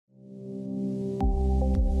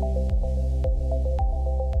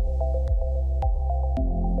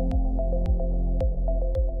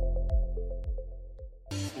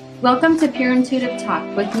Welcome to Pure Intuitive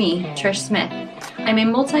Talk with me, Trish Smith. I'm a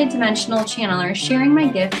multi-dimensional channeler sharing my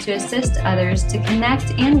gift to assist others to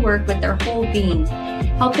connect and work with their whole being,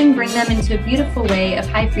 helping bring them into a beautiful way of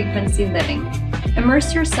high-frequency living.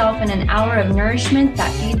 Immerse yourself in an hour of nourishment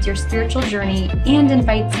that feeds your spiritual journey and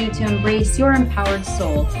invites you to embrace your empowered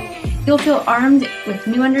soul. You'll feel armed with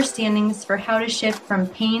new understandings for how to shift from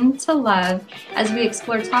pain to love as we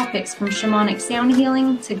explore topics from shamanic sound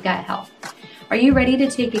healing to gut health. Are you ready to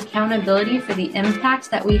take accountability for the impact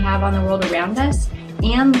that we have on the world around us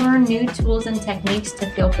and learn new tools and techniques to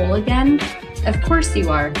feel whole again? Of course you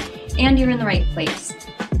are, and you're in the right place.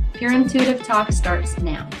 Pure Intuitive Talk starts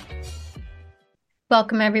now.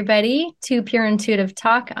 Welcome everybody to Pure Intuitive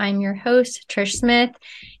Talk. I'm your host, Trish Smith,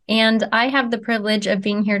 and I have the privilege of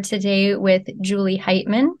being here today with Julie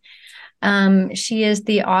Heitman. She is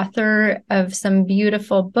the author of some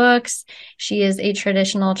beautiful books. She is a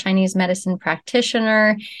traditional Chinese medicine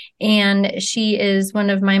practitioner, and she is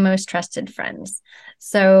one of my most trusted friends.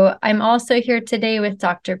 So I'm also here today with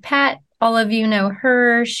Dr. Pat. All of you know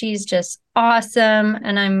her. She's just awesome,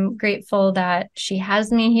 and I'm grateful that she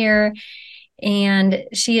has me here. And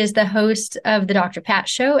she is the host of the Dr. Pat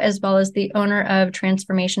Show, as well as the owner of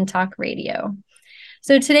Transformation Talk Radio.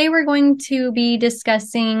 So today we're going to be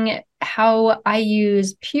discussing how I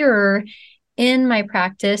use Pure in my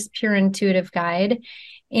practice, Pure Intuitive Guide,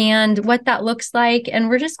 and what that looks like. And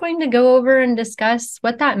we're just going to go over and discuss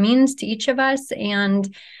what that means to each of us.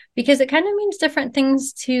 And because it kind of means different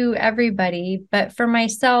things to everybody, but for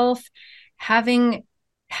myself, having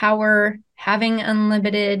power, having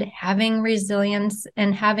unlimited, having resilience,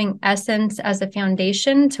 and having essence as a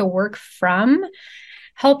foundation to work from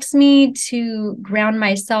helps me to ground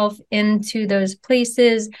myself into those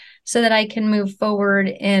places so that I can move forward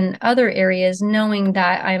in other areas, knowing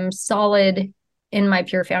that I'm solid in my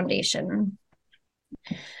pure foundation.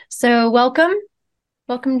 So welcome,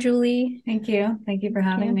 Julie. Thank you. Thank you for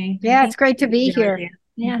having me. Yeah, it's great to be here.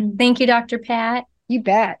 Yeah. Thank you, Dr. Pat. You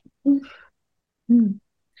bet.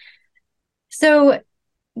 So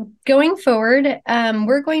going forward,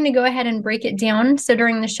 we're going to go ahead and break it down. So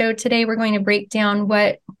during the show today, we're going to break down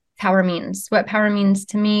what power means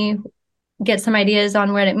to me, get some ideas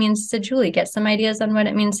on what it means to Julie, get some ideas on what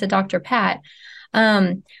it means to Dr. Pat.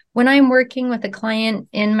 When I'm working with a client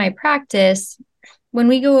in my practice, when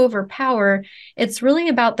we go over power, it's really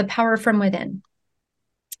about the power from within.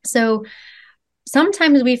 So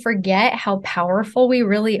sometimes we forget how powerful we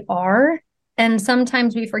really are. And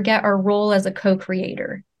sometimes we forget our role as a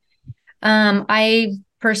co-creator. I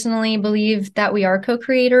personally believe that we are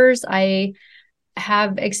co-creators. I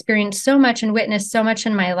have experienced so much and witnessed so much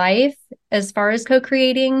in my life as far as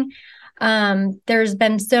co-creating. There's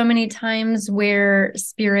been so many times where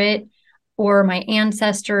spirit or my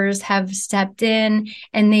ancestors have stepped in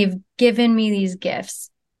and they've given me these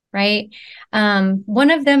gifts, right?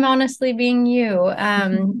 One of them, honestly, being you.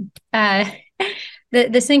 The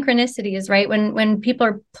synchronicities, right? When people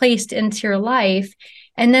are placed into your life.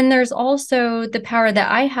 And then there's also the power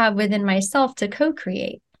that I have within myself to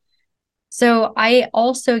co-create. So I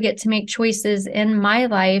also get to make choices in my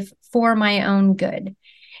life for my own good.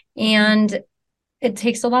 And it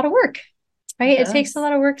takes a lot of work, right? It takes a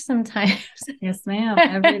lot of work sometimes. Yes, ma'am.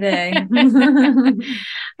 Every day.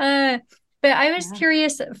 But I was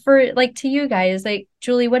curious for to you guys,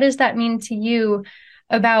 Julie, what does that mean to you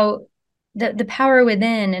about the power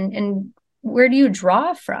within, and where do you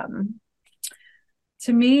draw from?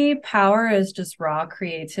 To me, power is just raw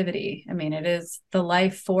creativity. I mean, it is the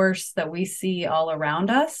life force that we see all around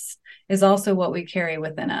us is also what we carry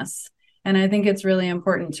within us. And I think it's really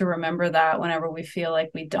important to remember that whenever we feel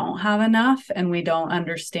like we don't have enough and we don't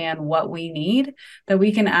understand what we need, that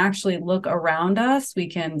we can actually look around us, we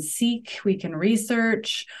can seek, we can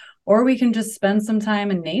research, or we can just spend some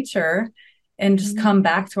time in nature and just come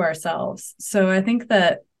back to ourselves. So I think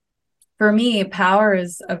that for me, power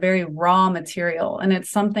is a very raw material, and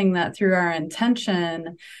it's something that through our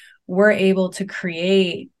intention, we're able to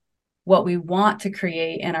create what we want to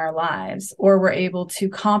create in our lives, or we're able to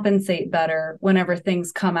compensate better whenever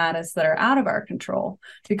things come at us that are out of our control,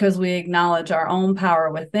 because we acknowledge our own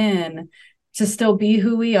power within to still be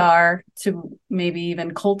who we are, to maybe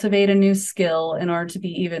even cultivate a new skill in order to be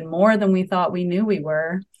even more than we thought we knew we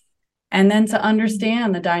were. And then to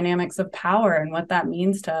understand the dynamics of power and what that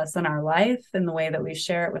means to us in our life and the way that we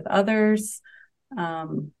share it with others.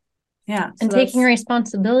 And taking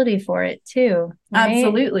responsibility for it too. Right?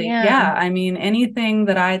 Absolutely. Yeah. I mean, anything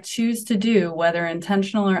that I choose to do, whether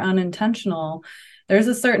intentional or unintentional, there's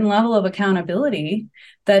a certain level of accountability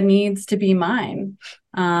that needs to be mine.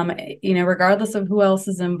 Regardless of who else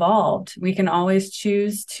is involved, we can always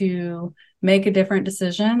choose to make a different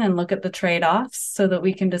decision and look at the trade-offs so that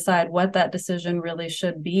we can decide what that decision really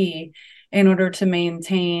should be in order to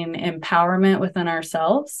maintain empowerment within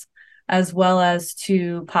ourselves, as well as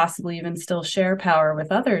to possibly even still share power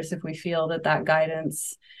with others if we feel that that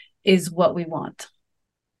guidance is what we want.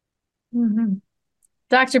 Mm-hmm.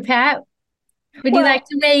 Dr. Pat, would you like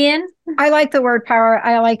to weigh in? I like the word power.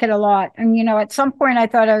 I like it a lot. And, at some point I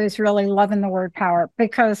thought I was really loving the word power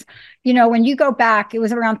because, when you go back, it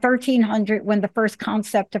was around 1300 when the first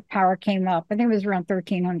concept of power came up. I think it was around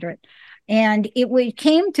 1300. And it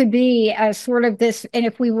came to be as sort of this, and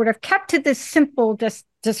if we would have kept to this simple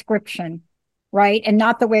description, right, and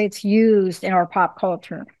not the way it's used in our pop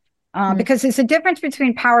culture, because there's a difference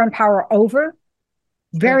between power and power over.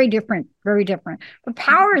 Very different, very different. But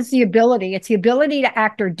power is the ability. It's the ability to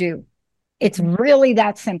act or do. It's really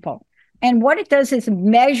that simple. And what it does is it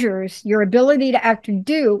measures your ability to act or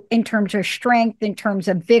do in terms of strength, in terms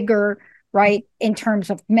of vigor, right? In terms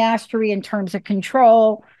of mastery, in terms of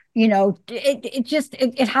control.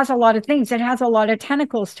 It has a lot of things. It has a lot of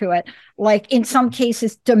tentacles to it. Like in some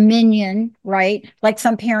cases, dominion, right? Like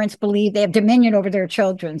some parents believe they have dominion over their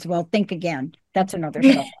children's. Well, think again. That's another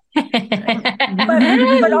show.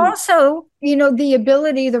 but also, the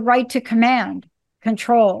ability, the right to command,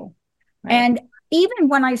 control. Right. And even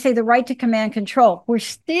when I say the right to command, control, we're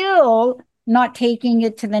still not taking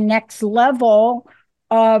it to the next level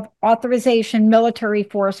of authorization, military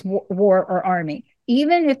force, war, or army.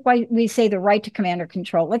 Even if we say the right to command or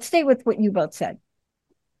control, let's stay with what you both said.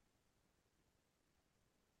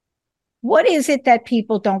 What is it that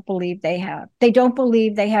people don't believe they have? They don't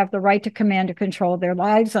believe they have the right to command or control their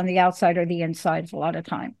lives on the outside or the inside a lot of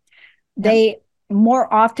time. Yeah. They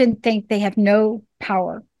more often think they have no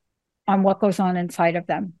power on what goes on inside of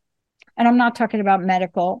them. And I'm not talking about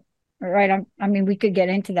medical, right? We could get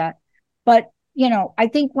into that. But, I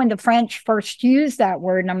think when the French first used that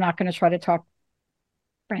word, and I'm not going to try to talk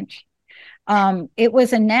French, it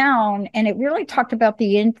was a noun, and it really talked about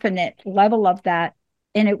the infinite level of that.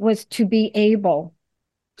 And it was to be able.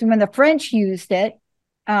 So when the French used it,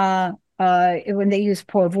 when they used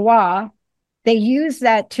pourvoir, they used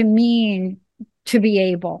that to mean to be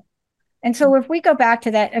able. And so if we go back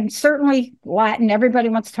to that, and certainly Latin, everybody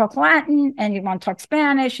wants to talk Latin, and you want to talk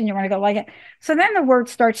Spanish, and you want to go like it. So then the word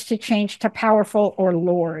starts to change to powerful or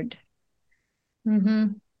Lord. Mm-hmm.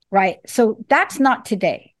 Right. So that's not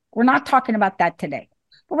today. We're not talking about that today.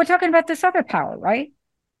 But we're talking about this other power, right?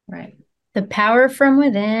 Right. The power from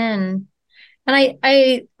within. And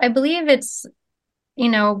I believe it's,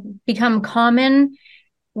 become common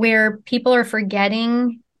where people are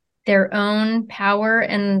forgetting their own power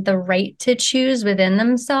and the right to choose within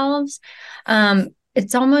themselves.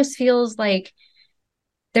 It almost feels like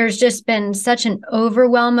there's just been such an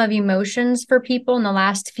overwhelm of emotions for people in the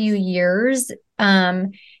last few years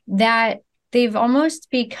that they've almost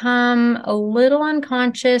become a little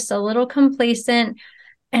unconscious, a little complacent,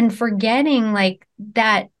 and forgetting like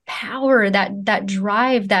that power, that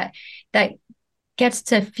drive that gets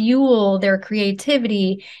to fuel their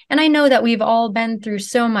creativity. And I know that we've all been through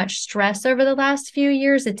so much stress over the last few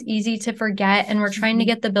years. It's easy to forget, and we're trying to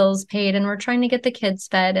get the bills paid, and we're trying to get the kids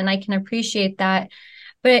fed, and I can appreciate that.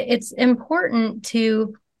 But it's important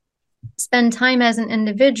to spend time as an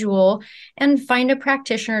individual and find a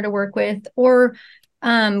practitioner to work with, or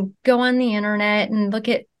go on the internet and look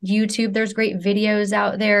at YouTube. There's great videos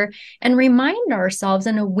out there, and remind ourselves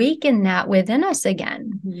and awaken that within us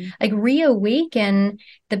again. Mm-hmm. Like reawaken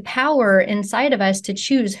the power inside of us to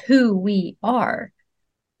choose who we are,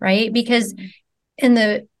 right? Because in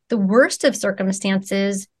the worst of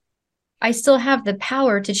circumstances, I still have the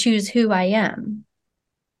power to choose who I am,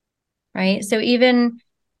 right? So even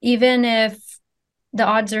if the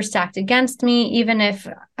odds are stacked against me, even if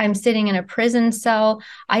I'm sitting in a prison cell,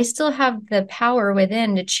 I still have the power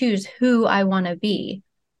within to choose who I want to be.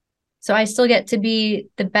 So I still get to be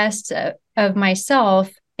the best of myself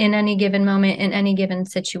in any given moment, in any given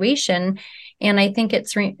situation. And I think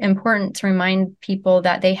it's important to remind people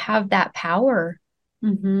that they have that power.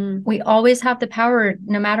 Mm-hmm. We always have the power,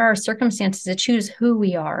 no matter our circumstances, to choose who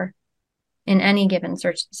we are in any given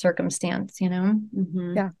circumstance,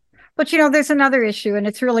 Mm-hmm. Yeah. But, there's another issue, and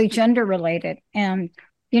it's really gender related. And,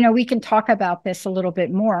 we can talk about this a little bit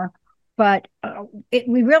more, but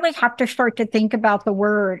we really have to start to think about the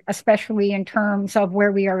word, especially in terms of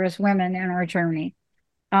where we are as women in our journey.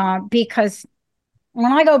 Because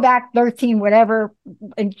when I go back 13, whatever,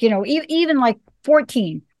 and, even like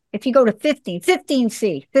 14, if you go to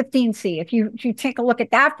 15C, if you take a look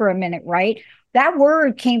at that for a minute, right? That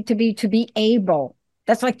word came to be able.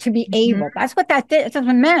 That's like to be able. That's what that did. It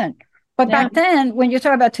doesn't mean. But back then, when you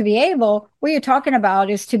talk about to be able, what you're talking about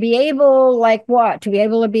is to be able, like what? To be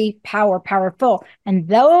able to be powerful. And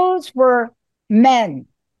those were men,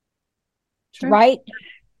 right?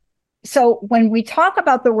 So when we talk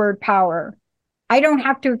about the word power, I don't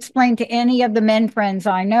have to explain to any of the men friends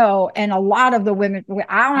I know, and a lot of the women,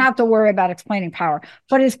 I don't have to worry about explaining power,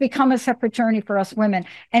 but it's become a separate journey for us women.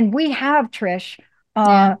 And we have, Trish,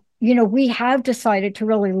 we have decided to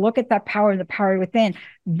really look at that power and the power within.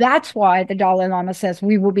 That's why the Dalai Lama says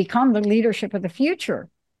we will become the leadership of the future,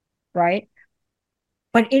 right?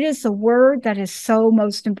 But it is the word that is so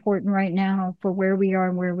most important right now for where we are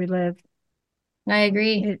and where we live. I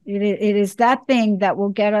agree. It is that thing that will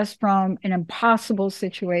get us from an impossible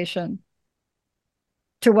situation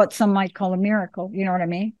to what some might call a miracle. You know what I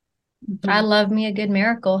mean? I love me a good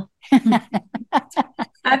miracle.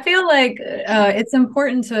 I feel like it's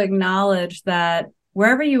important to acknowledge that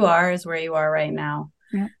wherever you are is where you are right now.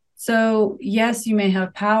 Yeah. So yes, you may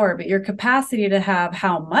have power, but your capacity to have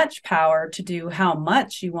how much power to do how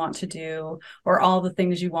much you want to do, or all the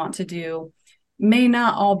things you want to do, may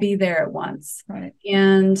not all be there at once. Right.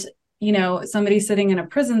 And, somebody sitting in a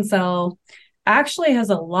prison cell actually has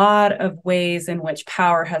a lot of ways in which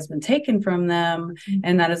power has been taken from them.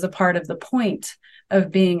 And that is a part of the point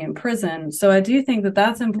of being in prison. So I do think that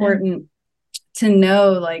that's important to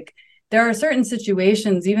know, like, there are certain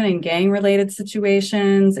situations, even in gang-related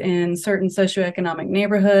situations, in certain socioeconomic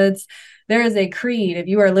neighborhoods, there is a creed, if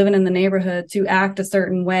you are living in the neighborhood, to act a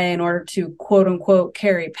certain way in order to, quote unquote,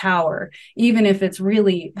 carry power, even if it's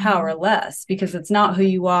really powerless, because it's not who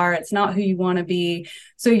you are, it's not who you want to be.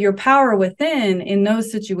 So your power within in those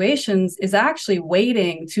situations is actually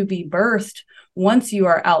waiting to be birthed once you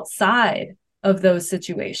are outside of those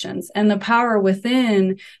situations. And the power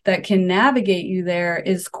within that can navigate you there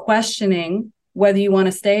is questioning whether you want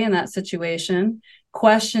to stay in that situation,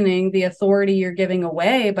 questioning the authority you're giving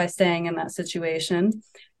away by staying in that situation,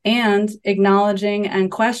 and acknowledging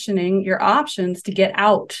and questioning your options to get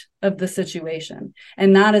out of the situation.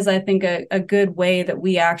 And that is, I think, a good way that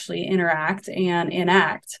we actually interact and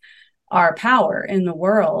enact our power in the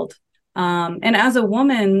world. And as a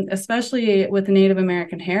woman, especially with Native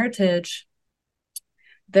American heritage,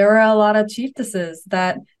 there are a lot of chiefesses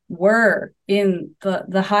that were in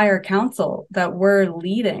the higher council that were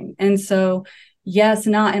leading. And so, yes,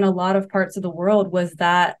 not in a lot of parts of the world was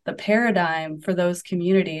that the paradigm for those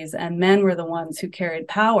communities, and men were the ones who carried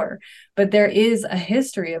power. But there is a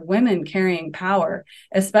history of women carrying power,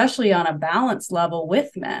 especially on a balanced level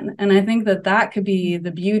with men. And I think that could be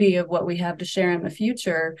the beauty of what we have to share in the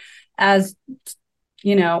future as,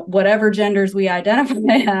 whatever genders we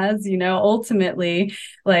identify as, ultimately,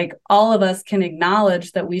 like, all of us can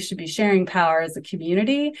acknowledge that we should be sharing power as a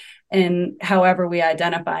community and however we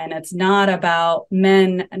identify. And it's not about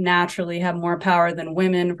men naturally have more power than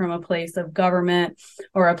women from a place of government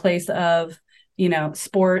or a place of,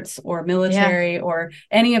 sports or military or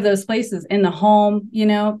any of those places in the home,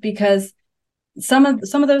 because some of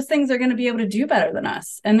those things are going to be able to do better than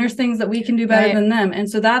us. And there's things that we can do better than them. And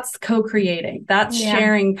so that's co-creating, that's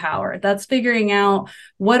sharing power. That's figuring out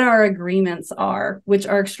what our agreements are, which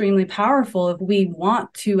are extremely powerful if we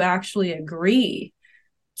want to actually agree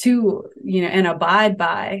to, and abide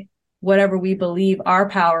by whatever we believe our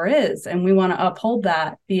power is. And we want to uphold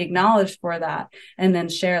that, be acknowledged for that, and then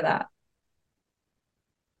share that.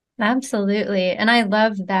 Absolutely. And I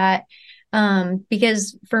love that.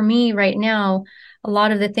 Because for me right now, a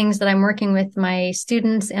lot of the things that I'm working with my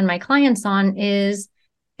students and my clients on is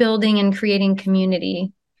building and creating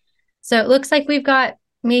community. So it looks like we've got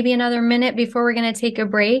maybe another minute before we're going to take a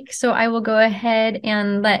break. So I will go ahead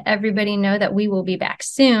and let everybody know that we will be back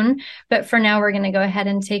soon. But for now, we're going to go ahead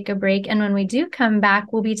and take a break. And when we do come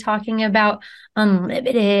back, we'll be talking about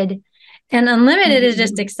unlimited. And unlimited is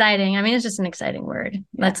just exciting. I mean, it's just an exciting word. Yeah.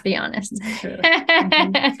 Let's be honest. Sure.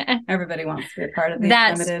 Everybody wants to be a part of the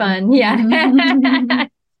That's unlimited. Fun. Yeah.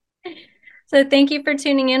 So thank you for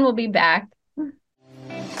tuning in. We'll be back.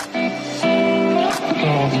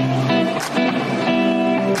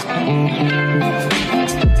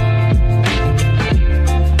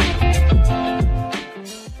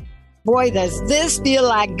 Boy, does this feel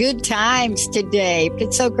like good times today.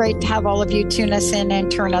 It's so great to have all of you tune us in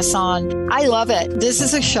and turn us on. I love it. This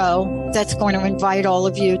is a show that's going to invite all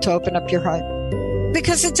of you to open up your heart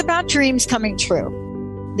because it's about dreams coming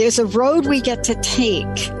true. There's a road we get to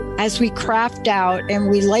take as we craft out and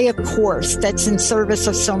we lay a course that's in service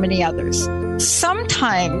of so many others.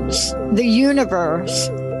 Sometimes the universe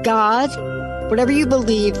God, whatever you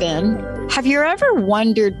believe in. Have you ever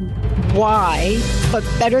wondered why, but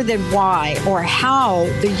better than why, or how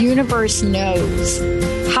the universe knows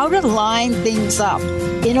how to line things up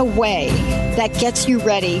in a way that gets you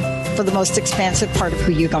ready for the most expansive part of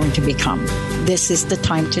who you're going to become? This is the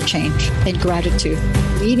time to change. And gratitude,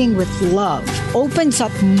 leading with love, opens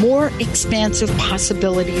up more expansive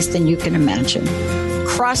possibilities than you can imagine.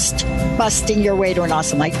 Crust busting your way to an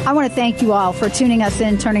awesome life. I want to thank you all for tuning us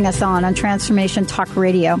in, turning us on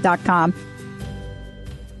transformationtalkradio.com.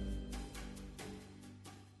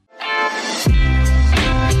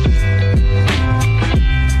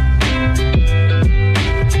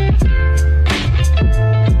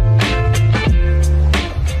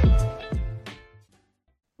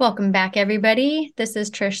 Welcome back, everybody. This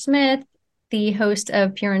is Trish Smith, the host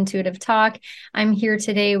of Pure Intuitive Talk. I'm here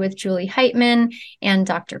today with Julie Heitman and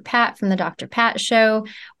Dr. Pat from the Dr. Pat Show.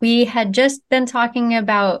 We had just been talking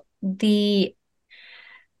about the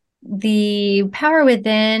power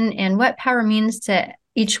within and what power means to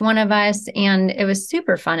each one of us, and it was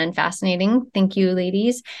super fun and fascinating. Thank you,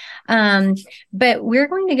 ladies. But we're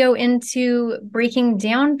going to go into breaking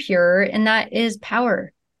down pure, and that is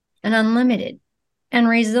power and unlimited and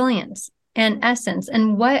resilience and essence,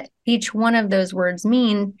 and what each one of those words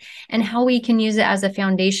mean and how we can use it as a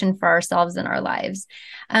foundation for ourselves and our lives.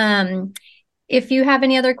 If you have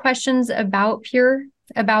any other questions about pure,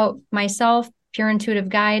 about myself, Pure Intuitive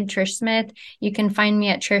Guide, Trish Smith, you can find me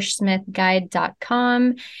at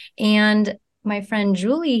trishsmithguide.com. And my friend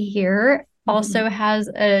Julie here also has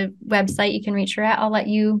a website you can reach her at. I'll let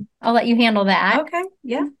you handle that. Okay.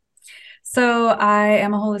 Yeah. So I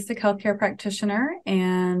am a holistic healthcare practitioner,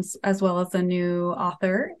 and as well as a new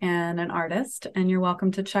author and an artist. And you're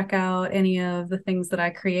welcome to check out any of the things that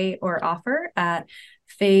I create or offer at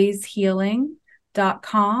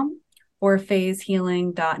phasehealing.com or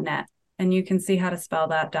phasehealing.net. And you can see how to spell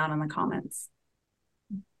that down in the comments.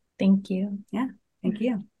 Thank you. Yeah. Thank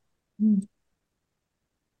you.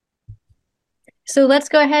 So let's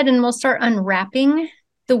go ahead and we'll start unwrapping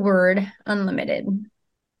the word unlimited.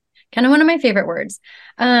 Kind of one of my favorite words.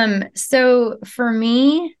 So for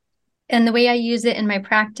me, and the way I use it in my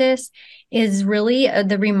practice is really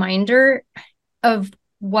the reminder of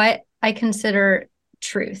what I consider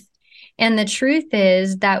truth. And the truth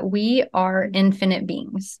is that we are infinite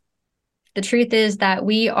beings. The truth is that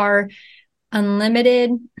we are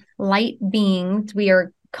unlimited light beings. We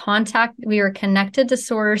are connected to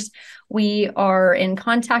source. We are in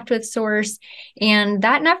contact with source, and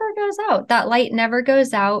that never goes out. That light never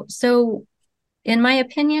goes out. So in my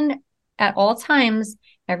opinion, at all times,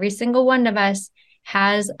 every single one of us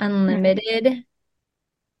has unlimited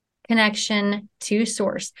connection to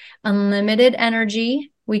source, unlimited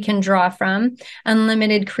energy we can draw from,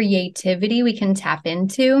 unlimited creativity we can tap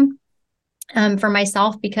into. For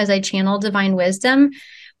myself, because I channel divine wisdom,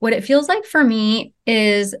 what it feels like for me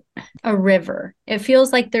is a river. It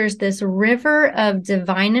feels like there's this river of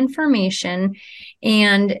divine information,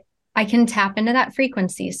 and I can tap into that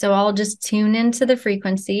frequency. So I'll just tune into the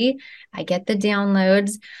frequency. I get the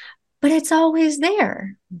downloads, but it's always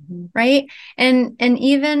there, right? And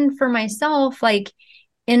even for myself, like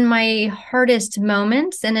in my hardest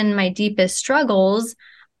moments and in my deepest struggles,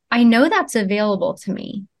 I know that's available to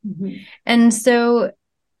me. And so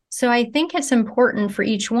I think it's important for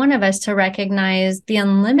each one of us to recognize the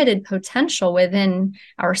unlimited potential within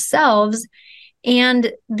ourselves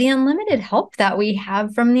and the unlimited help that we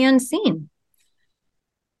have from the unseen.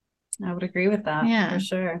 I would agree with that. For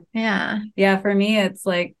sure. Yeah. For me, it's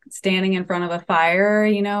like standing in front of a fire,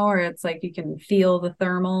 or it's like you can feel the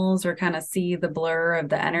thermals or kind of see the blur of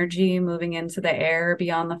the energy moving into the air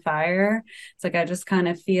beyond the fire. It's like I just kind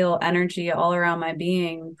of feel energy all around my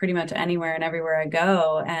being, pretty much anywhere and everywhere I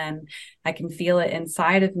go. And I can feel it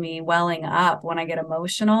inside of me welling up when I get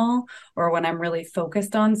emotional or when I'm really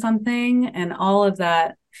focused on something. And all of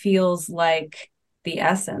that feels like the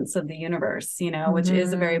essence of the universe, which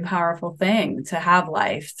is a very powerful thing to have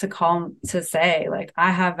life, to say, like,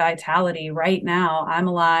 I have vitality right now. I'm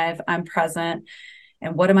alive. I'm present.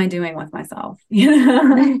 And what am I doing with myself?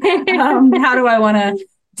 How do I want to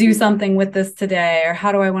do something with this today? Or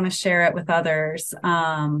how do I want to share it with others?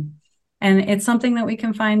 And it's something that we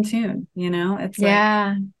can fine tune, it's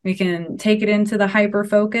like we can take it into the hyper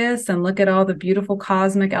focus and look at all the beautiful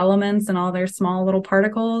cosmic elements and all their small little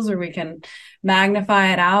particles, or we can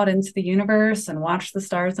magnify it out into the universe and watch the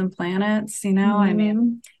stars and planets, I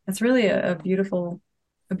mean, it's really a beautiful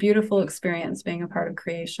experience being a part of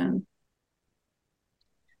creation.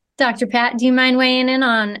 Dr. Pat, do you mind weighing in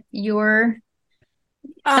on your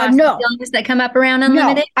thoughts and No, feelings that come up around no,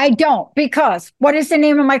 unlimited? I don't, because what is the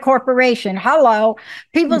name of my corporation? Hello.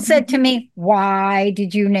 People said to me, why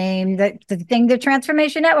did you name the thing, the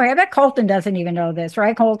Transformation Network? I bet Colton doesn't even know this,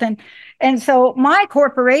 right, Colton? And so my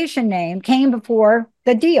corporation name came before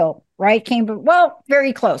the deal, right? Well,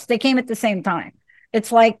 very close. They came at the same time.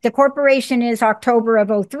 It's like the corporation is October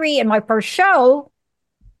of 03, and my first show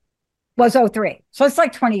was 03. So it's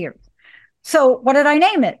like 20 years. So what did I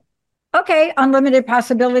name it? Okay, Unlimited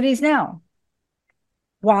Possibilities Now.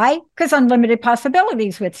 Why? Because Unlimited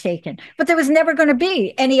Possibilities was taken. But there was never going to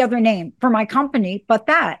be any other name for my company but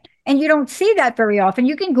that. And you don't see that very often.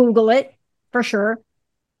 You can Google it for sure.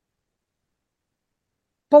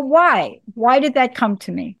 But why? Why did that come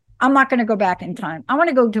to me? I'm not going to go back in time. I want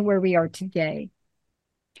to go to where we are today.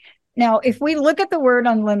 Now, if we look at the word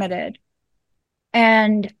unlimited,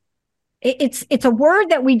 and it's a word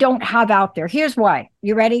that we don't have out there. Here's why.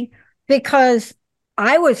 You ready? Because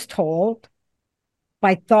I was told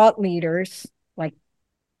by thought leaders like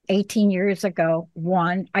 18 years ago,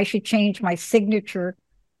 one, I should change my signature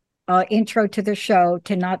intro to the show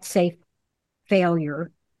to not say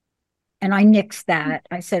failure. And I nixed that.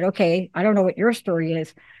 I said, okay, I don't know what your story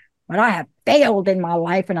is, but I have failed in my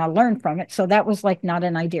life and I learned from it. So that was like not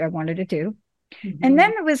an idea I wanted to do. And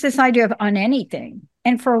then there was this idea of on anything.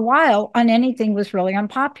 And for a while, on anything was really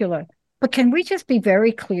unpopular. But can we just be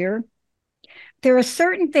very clear? There are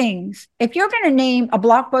certain things. If you're going to name a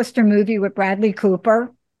blockbuster movie with Bradley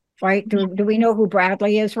Cooper, right? Do we know who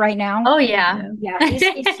Bradley is right now? Oh, yeah. Yeah, he's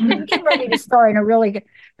getting ready to star in a really good.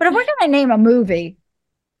 But if we're going to name a movie,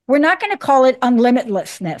 we're not going to call it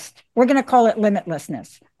unlimitlessness. We're going to call it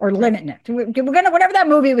limitlessness or limitness. We're going to, whatever that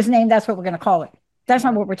movie was named, that's what we're going to call it. That's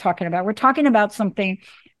not what we're talking about. We're talking about something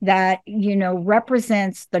that,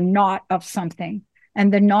 represents the knot of something.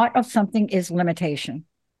 And the knot of something is limitation.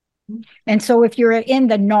 And so if you're in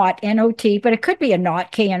the knot, N-O-T, but it could be a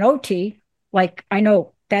knot, K-N-O-T, like I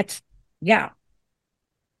know that's,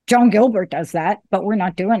 Joan Gilbert does that, but we're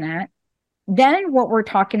not doing that. Then what we're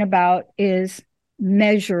talking about is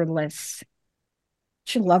measureless.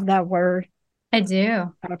 You love that word. I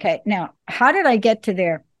do. Okay. Now, how did I get to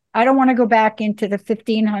there? I don't want to go back into the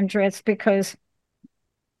 1500s because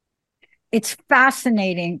it's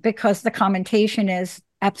fascinating because the commentation is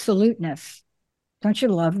absoluteness. Don't you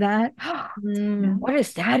love that? What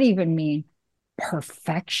does that even mean?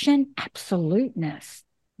 Perfection, absoluteness.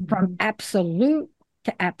 From absolute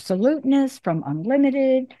to absoluteness, from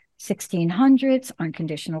unlimited, 1600s,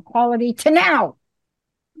 unconditional quality, to now,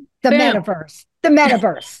 the metaverse, the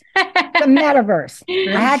metaverse, the metaverse.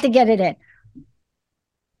 I had to get it in.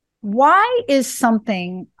 Why is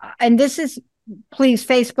something, and this is, please,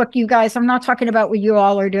 Facebook, you guys, I'm not talking about what you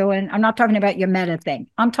all are doing. I'm not talking about your meta thing.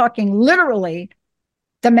 I'm talking literally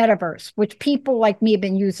the metaverse, which people like me have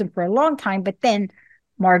been using for a long time, but then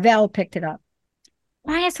Marvell picked it up.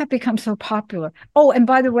 Why has that become so popular? Oh, and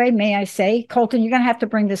by the way, may I say, Colton, you're going to have to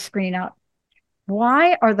bring this screen up.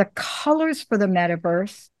 Why are the colors for the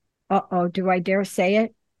metaverse, do I dare say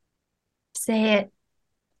it? Say it.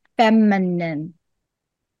 Feminine.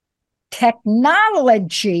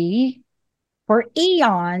 Technology for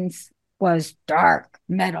eons was dark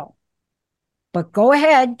metal. But go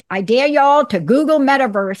ahead. I dare y'all to Google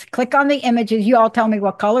metaverse, click on the images. You all tell me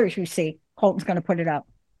what colors you see. Colton's going to put it up.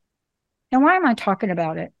 And why am I talking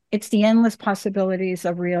about it? It's the endless possibilities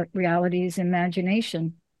of reality's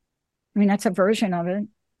imagination. I mean, that's a version of it.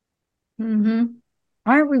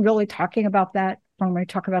 Aren't we really talking about that when we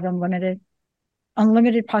talk about unlimited?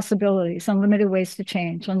 Unlimited possibilities, unlimited ways to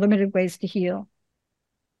change, unlimited ways to heal.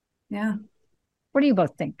 Yeah. What do you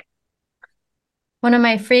both think? One of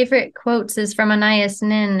my favorite quotes is from Anais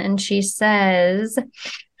Nin, and she says,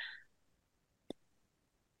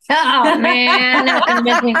 oh man,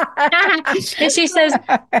 and she says,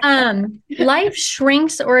 life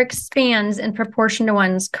shrinks or expands in proportion to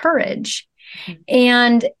one's courage.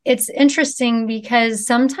 And it's interesting because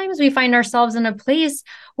sometimes we find ourselves in a place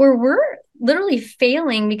where we're literally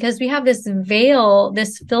failing because we have this veil,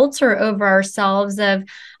 this filter over ourselves of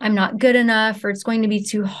I'm not good enough, or it's going to be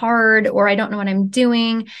too hard, or I don't know what I'm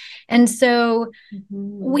doing. And so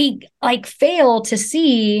we like fail to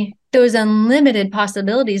see those unlimited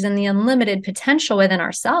possibilities and the unlimited potential within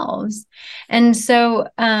ourselves. And so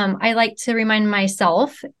I like to remind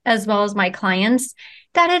myself as well as my clients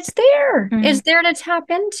that it's there. It's there to tap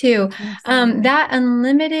into. That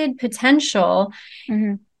unlimited potential.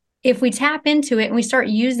 If we tap into it and we start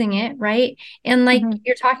using it, right? And like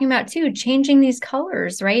you're talking about too, changing these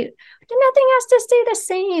colors, right? Nothing has to stay the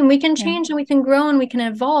same. We can change and we can grow and we can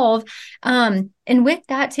evolve. And with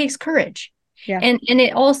that takes courage. And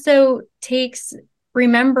it also takes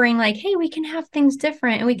remembering like, hey, we can have things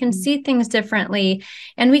different and we can see things differently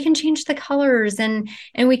and we can change the colors and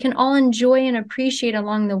we can all enjoy and appreciate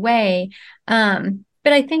along the way.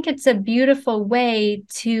 But I think it's a beautiful way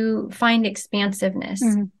to find expansiveness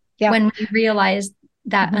when we realize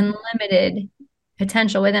that unlimited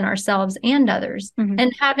potential within ourselves and others,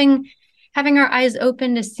 and having our eyes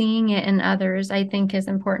open to seeing it in others, I think is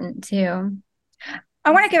important too.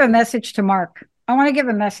 I want to give a message to Mark. I want to give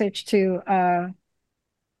a message to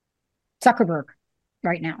Zuckerberg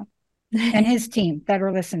right now and his team that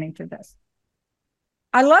are listening to this.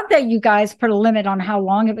 I love that you guys put a limit on how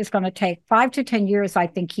long it was going to take. 5 to 10 years, I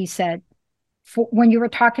think he said, when you were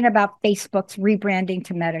talking about Facebook's rebranding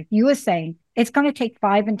to Meta. You were saying it's going to take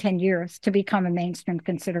 5 and 10 years to become a mainstream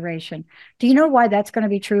consideration. Do you know why that's going to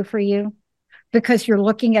be true for you? Because you're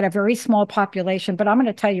looking at a very small population. But I'm going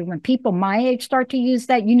to tell you, when people my age start to use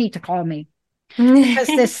that, you need to call me. Because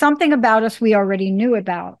there's something about us we already knew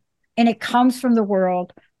about. And it comes from the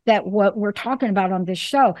world that what we're talking about on this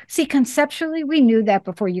show. See, conceptually, we knew that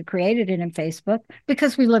before you created it in Facebook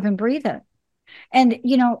because we live and breathe it. And,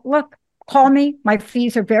 you know, look, call me. My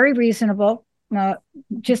fees are very reasonable.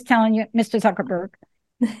 Just telling you, Mr. Zuckerberg.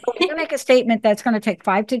 But when you make a statement that's going to take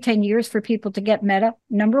 5 to 10 years for people to get Meta,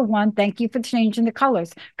 number one, thank you for changing the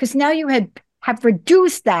colors. Because now you have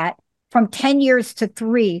reduced that from 10 years to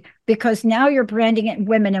 3, because now you're branding it in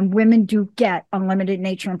women, and women do get unlimited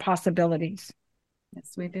nature and possibilities.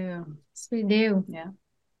 Yes, we do. Yes, we do. Yeah.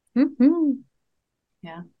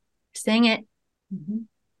 Yeah. Sing it.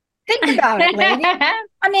 Think about it, lady.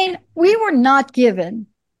 I mean, we were not given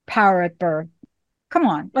power at birth. Come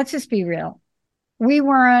on, let's just be real. We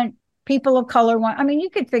weren't, people of color. I mean, you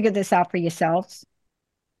could figure this out for yourselves.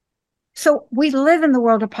 So we live in the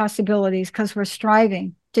world of possibilities because we're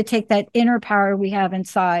striving to take that inner power we have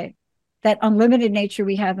inside, that unlimited nature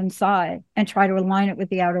we have inside, and try to align it with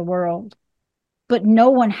the outer world. But no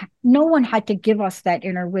one had to give us that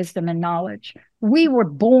inner wisdom and knowledge. We were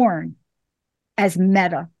born as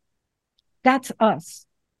Meta. That's us.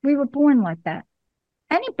 We were born like that.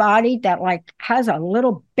 Anybody that like has a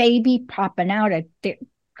little baby popping out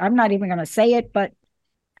I'm not even going to say it, but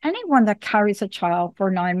anyone that carries a child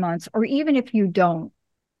for 9 months, or even if you don't,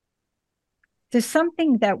 there's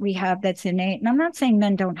something that we have that's innate. And I'm not saying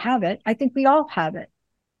men don't have it. I think we all have it.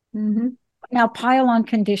 Now, pile on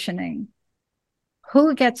conditioning.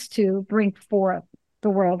 Who gets to bring forth the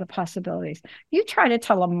world of possibilities? You try to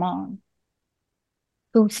tell a mom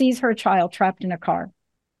who sees her child trapped in a car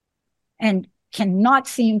and cannot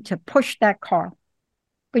seem to push that car.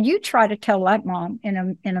 But you try to tell that mom in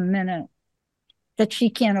a minute that she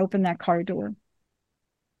can't open that car door.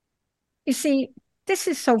 You see, this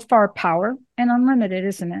is so far power and unlimited,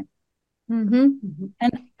 isn't it?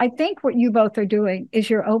 And I think what you both are doing is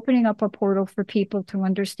you're opening up a portal for people to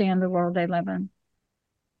understand the world they live in.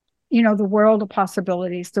 You know, the world of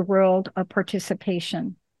possibilities, the world of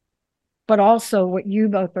participation. But also what you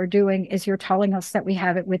both are doing is you're telling us that we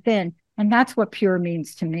have it within. And that's what pure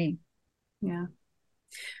means to me. Yeah.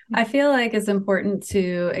 I feel like it's important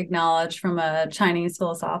to acknowledge from a Chinese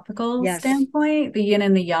philosophical standpoint, the yin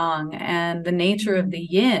and the yang, and the nature of the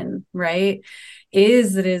yin, right?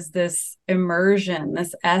 It is this immersion,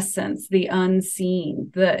 this essence, the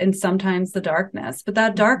unseen, and sometimes the darkness. But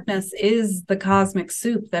that darkness is the cosmic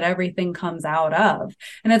soup that everything comes out of.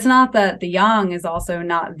 And it's not that the yang is also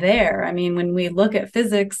not there. I mean, when we look at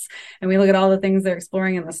physics and we look at all the things they're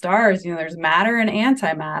exploring in the stars, you know, there's matter and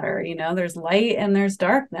antimatter, you know, there's light and there's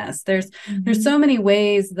darkness. There's so many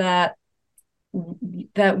ways that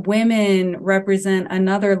women represent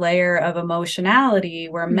another layer of emotionality,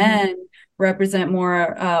 where men represent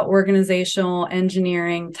more organizational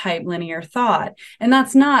engineering type linear thought. And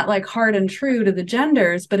that's not like hard and true to the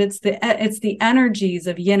genders, but it's the energies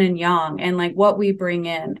of yin and yang and like what we bring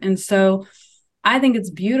in. And so I think it's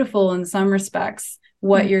beautiful in some respects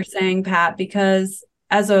what you're saying, Pat, because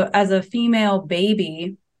as a female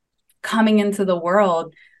baby coming into the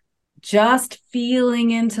world, just feeling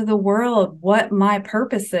into the world what my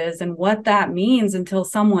purpose is and what that means until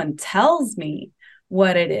someone tells me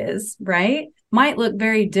what it is, right? Might look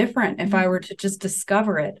very different if I were to just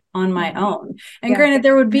discover it on my own. And granted,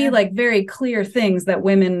 there would be like very clear things that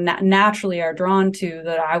women naturally are drawn to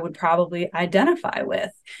that I would probably identify with,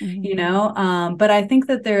 you know? But I think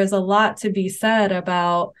that there is a lot to be said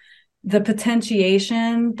about the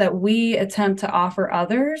potentiation that we attempt to offer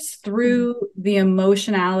others through the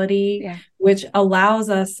emotionality, which allows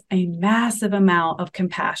us a massive amount of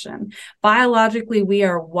compassion. Biologically, we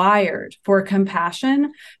are wired for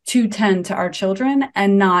compassion to tend to our children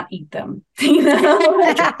and not eat them.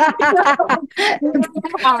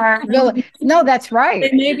 Really? No, that's right.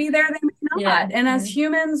 They may be there, they may not. And as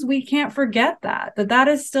humans, we can't forget that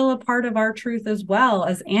is still a part of our truth as well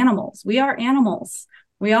as animals. We are animals.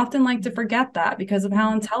 We often like to forget that because of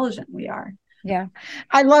how intelligent we are. Yeah.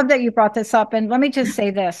 I love that you brought this up. And let me just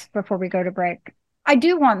say this before we go to break. I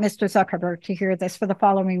do want Mr. Zuckerberg to hear this for the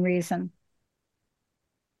following reason.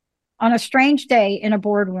 On a strange day in a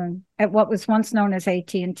boardroom at what was once known as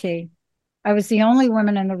AT&T, I was the only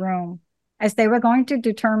woman in the room as they were going to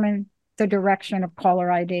determine the direction of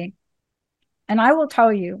caller ID. And I will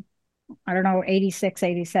tell you, I don't know, 86,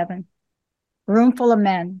 87, room full of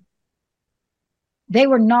men. They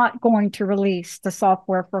were not going to release the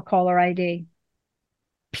software for caller ID,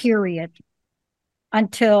 period,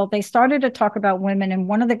 until they started to talk about women. And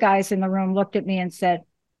one of the guys in the room looked at me and said,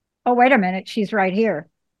 oh, wait a minute, she's right here.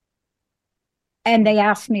 And they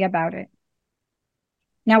asked me about it.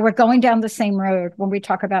 Now we're going down the same road when we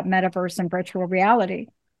talk about metaverse and virtual reality,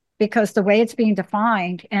 because the way it's being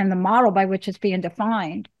defined and the model by which it's being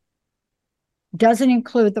defined doesn't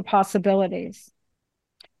include the possibilities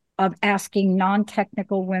of asking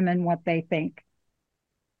non-technical women what they think.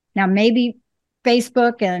 Now, maybe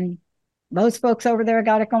Facebook and those folks over there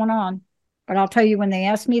got it going on, but I'll tell you, when they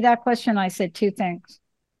asked me that question, I said two things.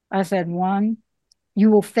 I said, one,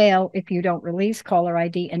 you will fail if you don't release caller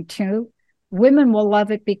ID. And two, women will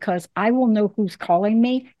love it because I will know who's calling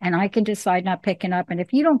me and I can decide not picking up. And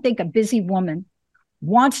if you don't think a busy woman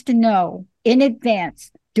wants to know in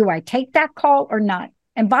advance, do I take that call or not?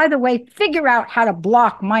 And by the way, figure out how to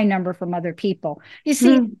block my number from other people. You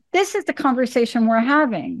see, this is the conversation we're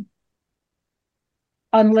having.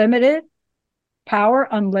 Unlimited power,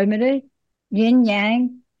 unlimited, yin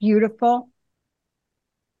yang, beautiful.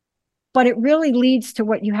 But it really leads to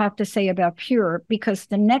what you have to say about pure, because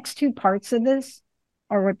the next two parts of this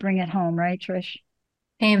are what bring it home, right, Trish?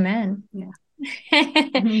 Amen. Yeah.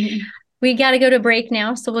 We got to go to break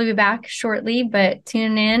now, so we'll be back shortly, but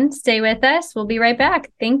tune in, stay with us. We'll be right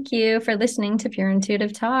back. Thank you for listening to Pure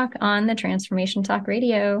Intuitive Talk on the Transformation Talk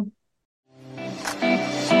Radio.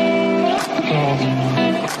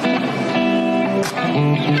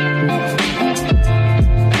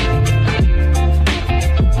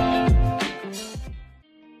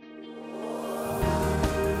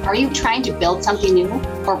 Are you trying to build something new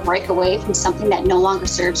or break away from something that no longer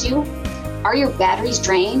serves you? Are your batteries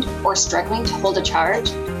drained or struggling to hold a charge?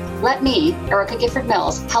 Let me, Erica Gifford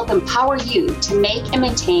Mills, help empower you to make and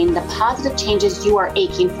maintain the positive changes you are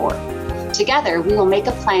aching for. Together, we will make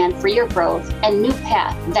a plan for your growth and new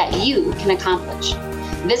path that you can accomplish.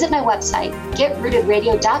 Visit my website,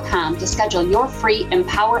 getrootedradio.com, to schedule your free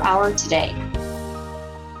Empower Hour today.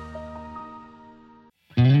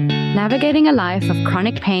 Navigating a life of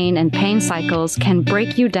chronic pain and pain cycles can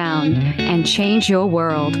break you down and change your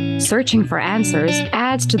world. Searching for answers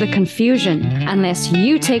adds to the confusion unless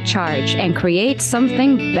you take charge and create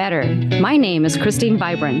something better. My name is Christine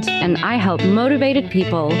Vibrant, and I help motivated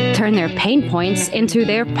people turn their pain points into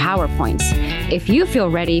their power points. If you feel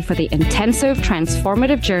ready for the intensive,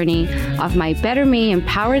 transformative journey of my Better Me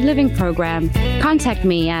Empowered Living program, contact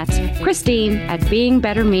me at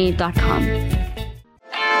christine@beingbetterme.com.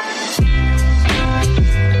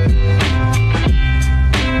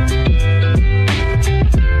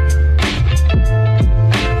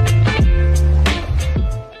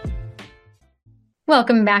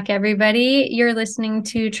 Welcome back, everybody. You're listening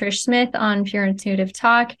to Trish Smith on Pure Intuitive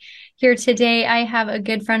Talk. Here today, I have a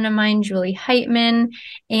good friend of mine, Julie Heitman,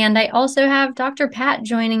 and I also have Dr. Pat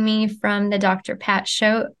joining me from the Dr. Pat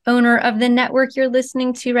Show, owner of the network you're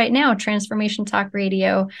listening to right now, Transformation Talk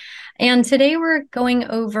Radio. And today we're going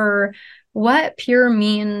over what pure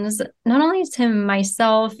means, not only to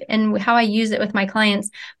myself and how I use it with my clients,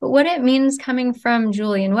 but what it means coming from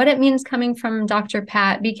Julie and what it means coming from Dr.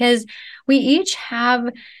 Pat, because we each have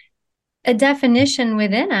a definition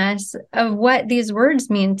within us of what these words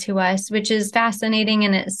mean to us, which is fascinating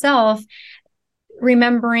in itself,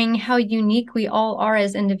 remembering how unique we all are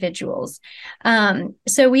as individuals.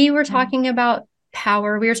 So we were talking about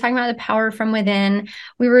power. We were talking about the power from within.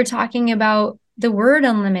 We were talking about the word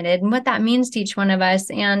unlimited and what that means to each one of us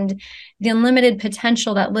and the unlimited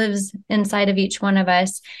potential that lives inside of each one of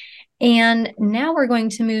us. And now we're going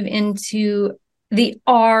to move into the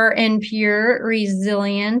R in pure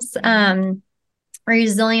resilience.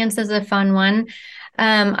 Resilience is a fun one.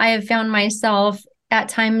 I have found myself at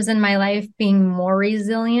times in my life being more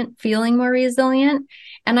resilient, feeling more resilient.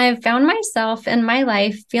 And I've found myself in my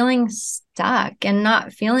life feeling stuck and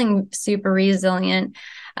not feeling super resilient.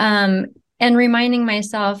 And reminding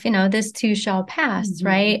myself, this too shall pass,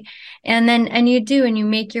 right? And you do, and you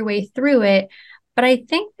make your way through it. But I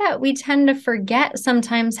think that we tend to forget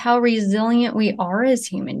sometimes how resilient we are as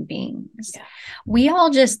human beings. Yeah. We all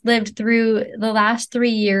just lived through the last 3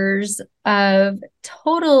 years of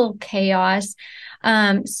total chaos.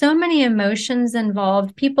 So many emotions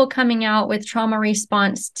involved, people coming out with trauma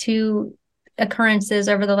response to occurrences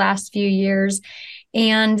over the last few years.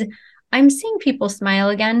 And I'm seeing people smile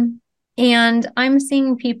again. And I'm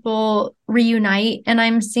seeing people reunite, and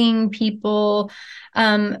I'm seeing people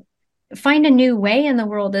find a new way in the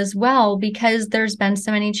world as well, because there's been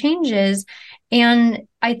so many changes. And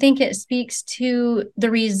I think it speaks to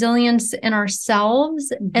the resilience in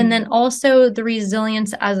ourselves, and then also the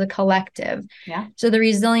resilience as a collective. Yeah. So the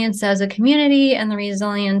resilience as a community and the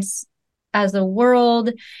resilience as a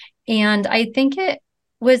world. And I think it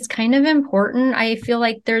was kind of important. I feel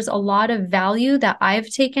like there's a lot of value that I've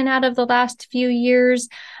taken out of the last few years,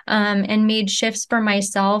 and made shifts for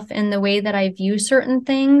myself in the way that I view certain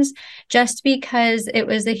things, just because it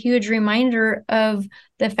was a huge reminder of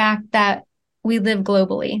the fact that we live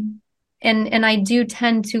globally. And I do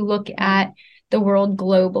tend to look at the world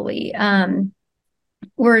globally.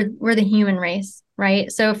 We're the human race,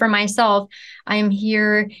 right? So for myself, I'm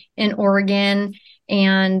here in Oregon,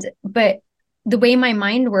 but the way my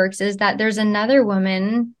mind works is that there's another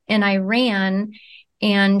woman in Iran,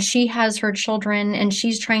 and she has her children, and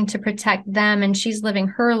she's trying to protect them, and she's living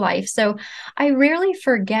her life. So I rarely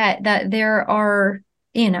forget that there are,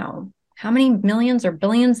 how many millions or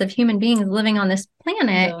billions of human beings living on this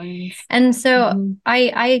planet. Billions. And so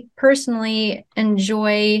I personally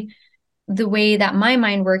enjoy the way that my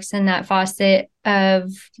mind works in that facet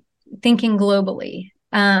of thinking globally.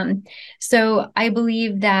 So I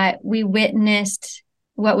believe that we witnessed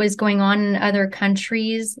what was going on in other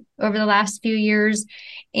countries over the last few years.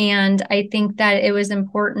 And I think that it was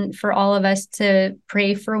important for all of us to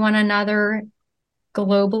pray for one another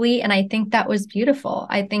globally. And I think that was beautiful.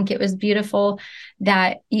 I think it was beautiful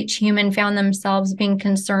that each human found themselves being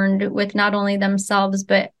concerned with not only themselves,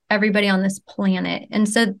 but everybody on this planet. And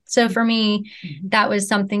so for me, that was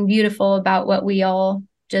something beautiful about what we all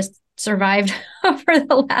just survived over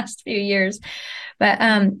the last few years. But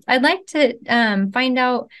I'd like to find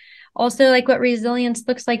out also like what resilience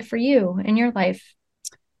looks like for you in your life.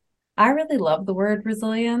 I really love the word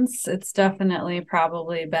resilience. It's definitely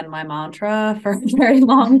probably been my mantra for a very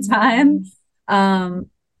long time,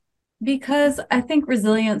 because I think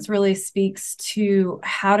resilience really speaks to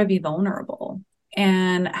how to be vulnerable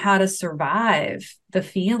and how to survive the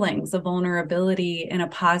feelings of vulnerability in a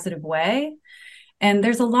positive way. And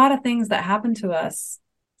there's a lot of things that happen to us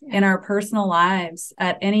in our personal lives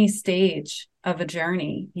at any stage of a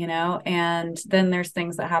journey, and then there's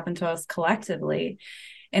things that happen to us collectively.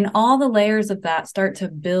 And all the layers of that start to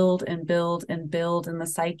build and build and build in the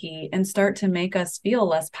psyche and start to make us feel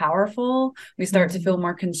less powerful. We start to feel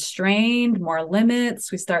more constrained, more limits.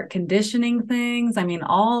 We start conditioning things. I mean,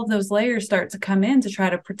 all of those layers start to come in to try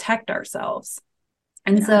to protect ourselves.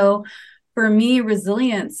 And so for me,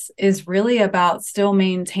 resilience is really about still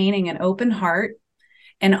maintaining an open heart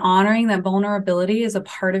and honoring that vulnerability is a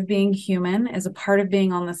part of being human, is a part of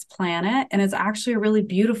being on this planet, and is actually a really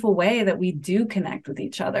beautiful way that we do connect with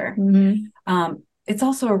each other. It's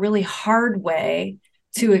also a really hard way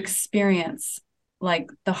to experience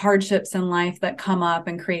like the hardships in life that come up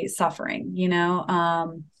and create suffering,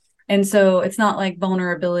 and so it's not like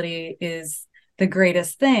vulnerability is the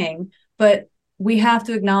greatest thing, but we have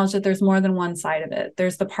to acknowledge that there's more than one side of it.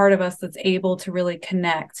 There's the part of us that's able to really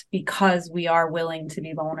connect because we are willing to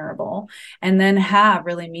be vulnerable, and then have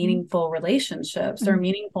really meaningful relationships or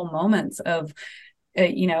meaningful moments of,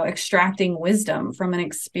 extracting wisdom from an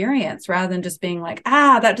experience rather than just being like,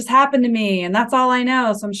 that just happened to me and that's all I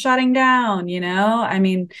know, so I'm shutting down, I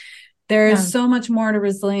mean, there is so much more to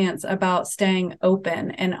resilience about staying open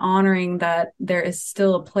and honoring that there is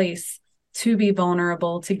still a place to be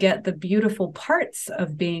vulnerable, to get the beautiful parts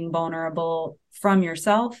of being vulnerable from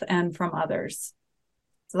yourself and from others.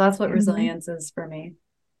 So that's what resilience is for me.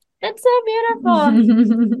 That's so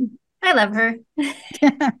beautiful. I love her.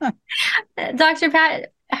 Dr.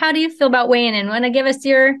 Pat, how do you feel about weighing in? Want to give us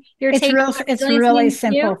your take? It's really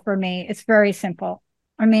simple for me. It's very simple.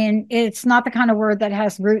 I mean, it's not the kind of word that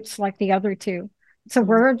has roots like the other two. It's a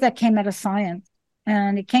word that came out of science,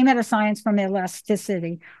 and it came out of science from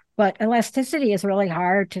elasticity. But elasticity is really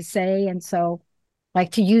hard to say. And so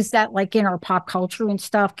like to use that like in our pop culture and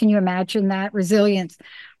stuff. Can you imagine that? Resilience.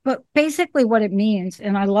 But basically what it means,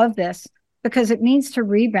 and I love this because it means to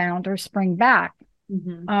rebound or spring back.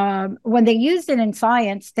 When they used it in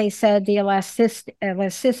science, they said the elasticity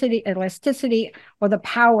or the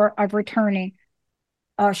power of returning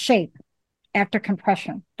shape after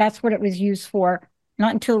compression. That's what it was used for.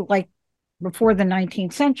 Not until like before the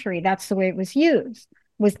 19th century. That's the way it was used,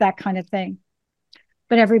 was that kind of thing.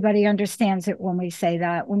 But everybody understands it when we say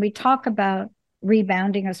that. When we talk about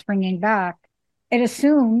rebounding or springing back, it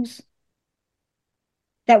assumes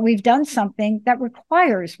that we've done something that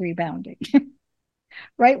requires rebounding,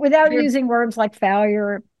 right? Without using words like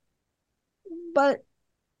failure, but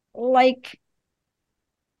like,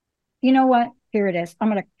 you know what? Here it is. I'm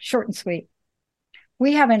going to short and sweet.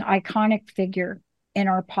 We have an iconic figure in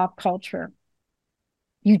our pop culture.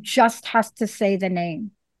 You just have to say the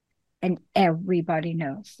name and everybody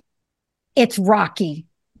knows. It's Rocky.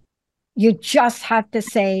 You just have to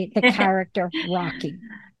say the character Rocky.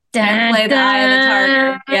 And play the eye of the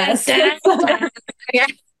tiger. Yes.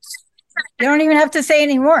 You don't even have to say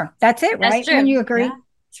anymore. That's it, right? That's true. When you agree. Yeah.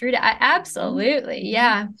 True. Absolutely.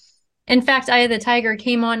 Yeah. In fact, Eye of the Tiger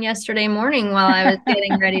came on yesterday morning while I was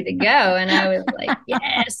getting ready to go. And I was like,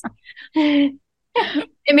 yes.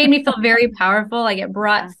 It made me feel very powerful. Like it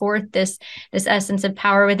brought forth this essence of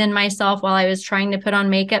power within myself while I was trying to put on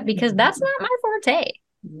makeup, because that's not my forte.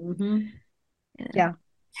 Yeah.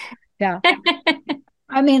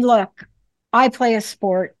 I mean, look, I play a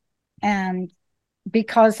sport, and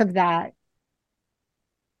because of that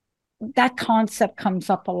concept comes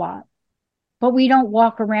up a lot. But we don't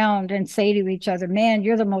walk around and say to each other, man,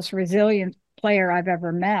 you're the most resilient player I've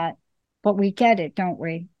ever met. But we get it, don't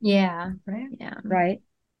we? Yeah. Right. Yeah. Right.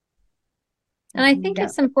 And I think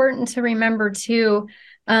it's important to remember too,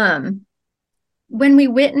 when we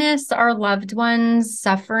witness our loved ones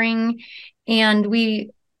suffering and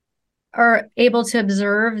we are able to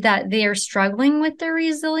observe that they are struggling with their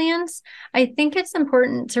resilience, I think it's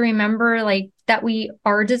important to remember like that we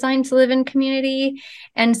are designed to live in community.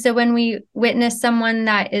 And so when we witness someone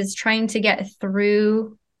that is trying to get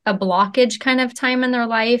through a blockage kind of time in their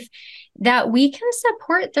life, that we can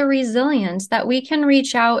support the resilience, that we can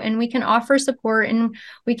reach out and we can offer support, and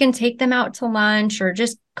we can take them out to lunch or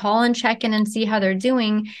just call and check in and see how they're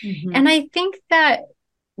doing. And I think that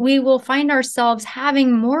we will find ourselves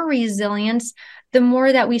having more resilience the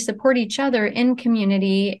more that we support each other in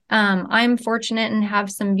community. I'm fortunate and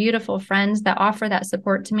have some beautiful friends that offer that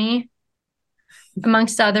support to me,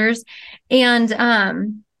 amongst others. And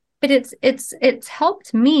but it's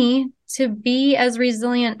helped me to be as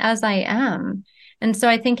resilient as I am. And so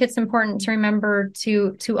I think it's important to remember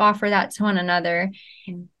to offer that to one another.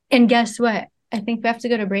 And guess what? I think we have to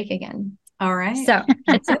go to break again. All right. So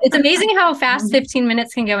it's amazing how fast 15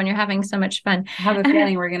 minutes can go when you're having so much fun. I have a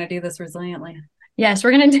feeling we're going to do this resiliently. Yes,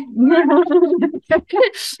 we're going to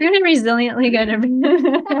resiliently go to.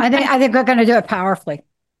 I think we're going to do it powerfully.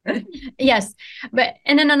 Yes, but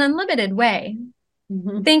in an unlimited way.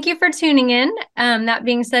 Thank you for tuning in. That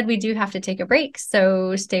being said, we do have to take a break.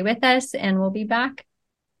 So stay with us and we'll be back.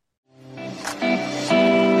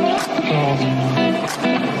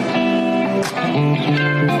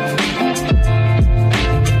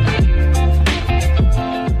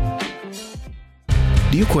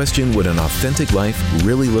 Do you question what an authentic life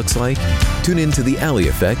really looks like? Tune in to The Alley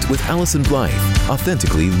Effect with Allison Blythe,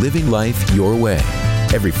 authentically living life your way.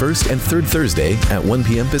 Every first and third Thursday at 1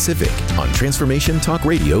 p.m. Pacific on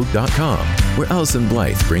TransformationTalkRadio.com, where Allison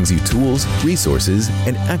Blythe brings you tools, resources,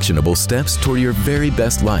 and actionable steps toward your very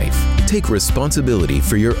best life. Take responsibility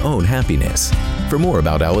for your own happiness. For more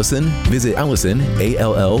about Allison, visit Allison,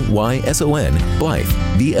 ALLYSON, Blythe,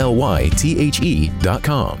 BLYTHE.com.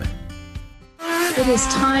 It is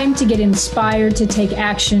time to get inspired to take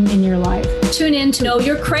action in your life. Tune in to Know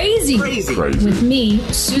You're Crazy. With me,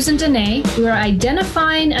 Susan Dene. We are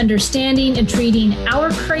identifying, understanding, and treating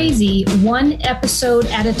our crazy one episode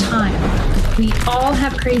at a time. We all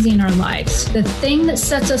have crazy in our lives. The thing that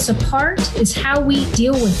sets us apart is how we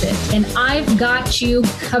deal with it. And I've got you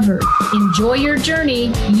covered. Enjoy your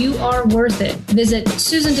journey. You are worth it. Visit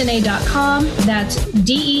SusanDene.com. That's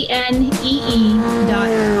DENEE.com.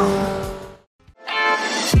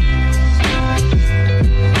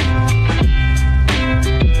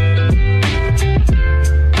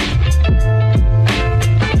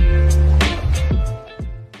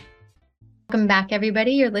 Welcome back,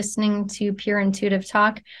 everybody. You're listening to Pure Intuitive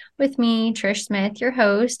Talk with me, Trish Smith, your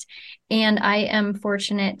host. And I am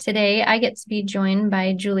fortunate today. I get to be joined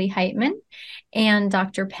by Julie Heitman and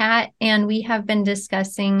Dr. Pat. And we have been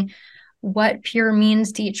discussing what pure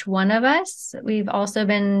means to each one of us. We've also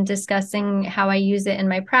been discussing how I use it in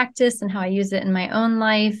my practice and how I use it in my own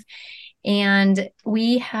life. And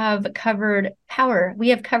we have covered power. We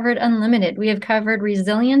have covered unlimited. We have covered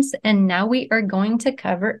resilience. And now we are going to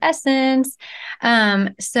cover essence.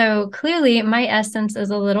 So clearly my essence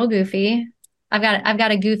is a little goofy. I've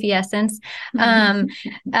got a goofy essence. But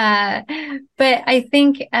I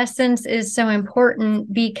think essence is so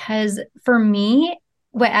important because for me,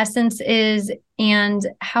 what essence is and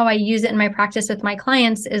how I use it in my practice with my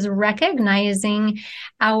clients is recognizing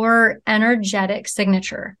our energetic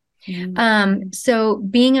signature. So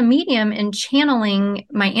being a medium and channeling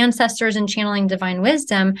my ancestors and channeling divine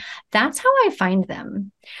wisdom, that's how I find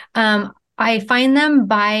them. I find them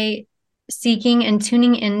by seeking and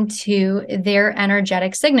tuning into their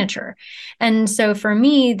energetic signature. And so for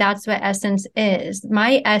me, that's what essence is.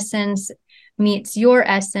 My essence meets your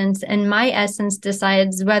essence, and my essence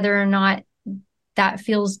decides whether or not that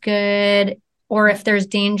feels good or if there's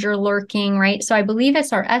danger lurking, right? So I believe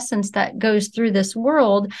it's our essence that goes through this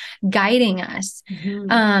world guiding us.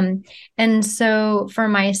 And so for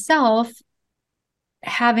myself,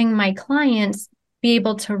 having my clients be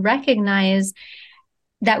able to recognize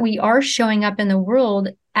that we are showing up in the world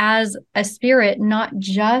as a spirit, not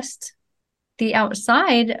just the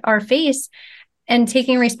outside, our face, and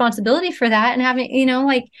taking responsibility for that and having,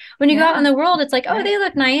 like when you go out in the world, it's like, oh, they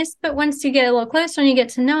look nice. But once you get a little closer and you get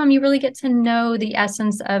to know them, you really get to know the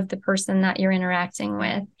essence of the person that you're interacting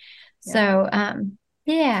with. So,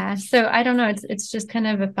 so I don't know. It's just kind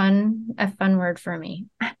of a fun word for me.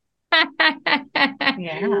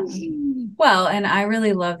 Well, and I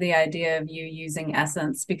really love the idea of you using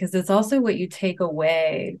essence because it's also what you take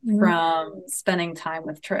away from spending time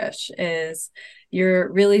with Trish is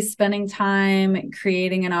you're really spending time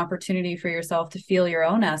creating an opportunity for yourself to feel your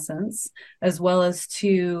own essence, as well as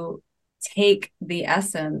to take the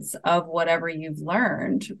essence of whatever you've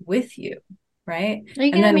learned with you. Right. Are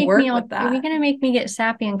you going to make me get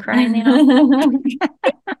sappy and cry now?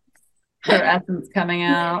 Their essence coming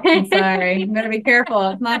out. I'm sorry. I'm going to be careful.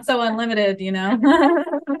 It's not so unlimited,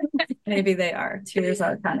 Maybe they are. Tears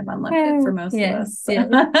are kind of unlimited for most of us. No,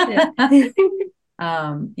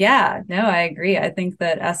 I agree. I think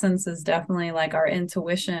that essence is definitely like our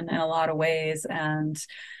intuition in a lot of ways. And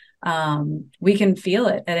we can feel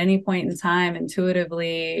it at any point in time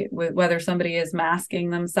intuitively, whether somebody is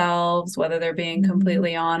masking themselves, whether they're being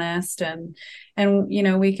completely honest, and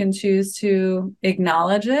we can choose to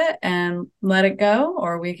acknowledge it and let it go,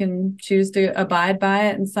 or we can choose to abide by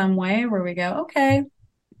it in some way where we go, okay,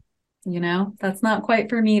 that's not quite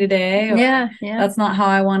for me today, or that's not how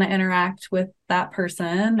I want to interact with that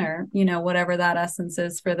person, or whatever that essence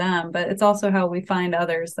is for them. But it's also how we find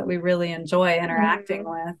others that we really enjoy interacting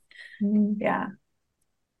with. Yeah.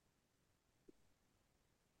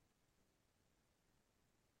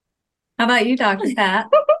 How about you, Dr. Pat?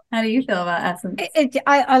 How do you feel about essence?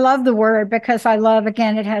 I love the word because I love,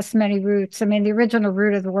 again, it has many roots. I mean, the original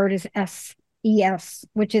root of the word is S-E-S,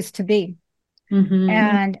 which is to be.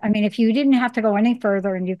 And I mean, if you didn't have to go any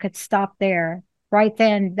further and you could stop there, right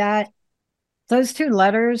then, those two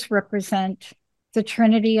letters represent the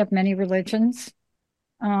Trinity of many religions.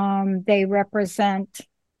 They represent,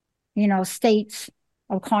 states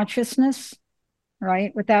of consciousness,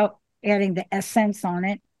 right? Without adding the essence on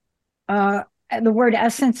it. The word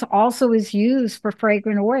essence also is used for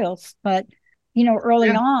fragrant oils, but,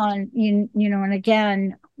 early on, and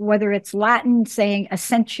again, whether it's Latin saying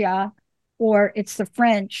essentia, or it's the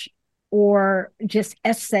French, or just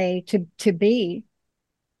esse, to be,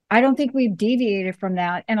 I don't think we've deviated from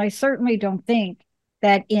that. And I certainly don't think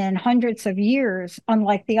that in hundreds of years,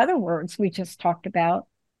 unlike the other words we just talked about,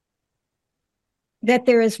 that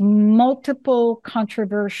there is multiple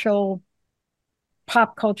controversial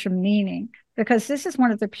pop culture meaning, because this is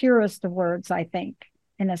one of the purest of words, I think,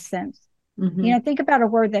 in a sense. Think about a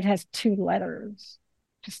word that has two letters,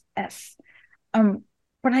 just S.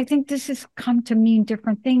 But I think this has come to mean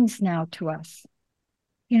different things now to us.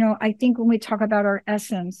 I think when we talk about our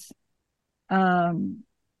essence, we're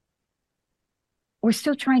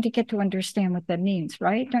still trying to get to understand what that means,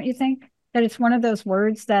 right? Don't you think? That it's one of those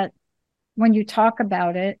words that when you talk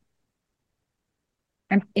about it,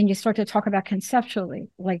 and you start to talk about conceptually,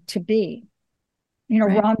 like to be,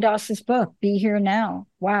 Ram Dass's book, Be Here Now.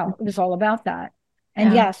 Wow, it was all about that.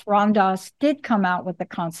 And yes, Ram Dass did come out with the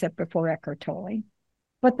concept before Eckhart Tolle.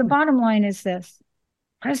 But the bottom line is this: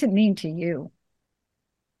 what does it mean to you?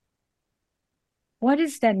 What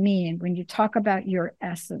does that mean when you talk about your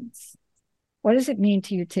essence? What does it mean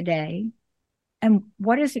to you today? And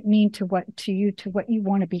what does it mean to what you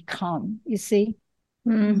want to become? You see,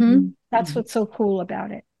 Mm-hmm. That's what's so cool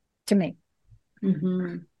about it to me.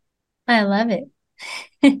 Mm-hmm. I love it.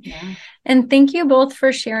 Yeah. And thank you both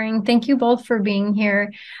for sharing. Thank you both for being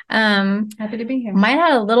here. Happy to be here. Might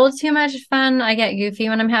have a little too much fun. I get goofy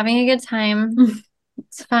when I'm having a good time.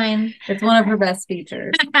 It's fine. It's one of her best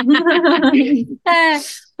features.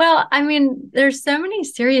 Well, I mean, there's so many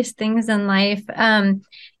serious things in life.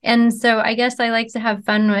 And so I guess I like to have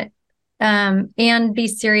fun with and be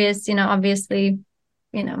serious, obviously,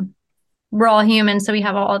 we're all human, so we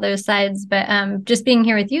have all those sides. But just being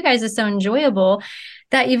here with you guys is so enjoyable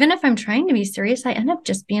that even if I'm trying to be serious, I end up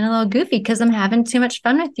just being a little goofy because I'm having too much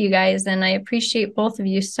fun with you guys. And I appreciate both of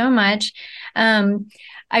you so much.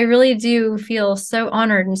 I really do feel so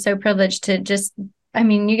honored and so privileged to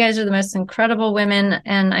you guys are the most incredible women,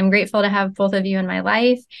 and I'm grateful to have both of you in my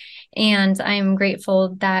life. And I'm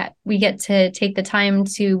grateful that we get to take the time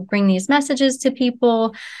to bring these messages to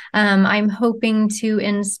people. I'm hoping to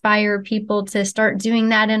inspire people to start doing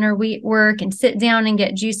that inner work and sit down and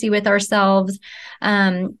get juicy with ourselves.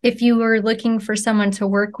 If you were looking for someone to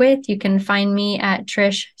work with, you can find me at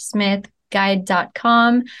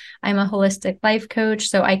trishsmithguide.com. I'm a holistic life coach,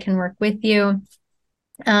 so I can work with you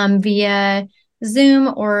via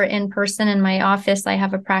Zoom or in person in my office. I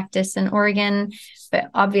have a practice in Oregon, but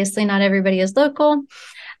obviously not everybody is local.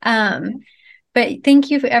 But thank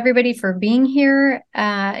you everybody for being here.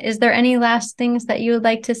 Is there any last things that you would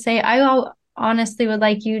like to say? I honestly would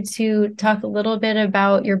like you to talk a little bit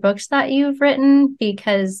about your books that you've written,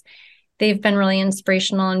 because they've been really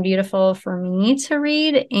inspirational and beautiful for me to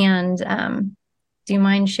read. And do you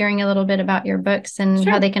mind sharing a little bit about your books and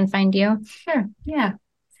how they can find you? Sure. Yeah.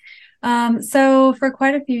 So for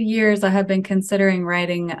quite a few years, I have been considering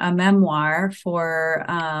writing a memoir for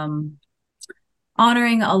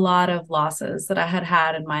honoring a lot of losses that I had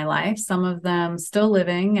had in my life, some of them still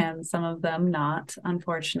living and some of them not,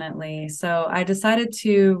 unfortunately. So I decided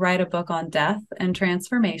to write a book on death and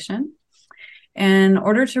transformation in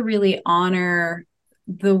order to really honor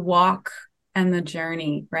the walk and the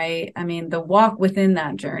journey, right? I mean, the walk within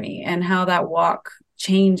that journey and how that walk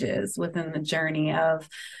changes within the journey of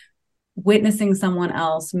witnessing someone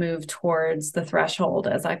else move towards the threshold,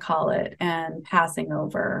 as I call it, and passing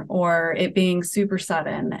over, or it being super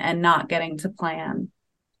sudden and not getting to plan,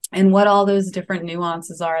 and what all those different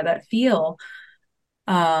nuances are that feel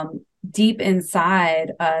deep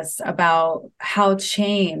inside us about how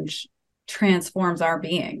change transforms our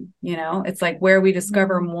being. It's like where we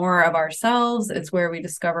discover more of ourselves. It's where we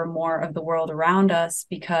discover more of the world around us,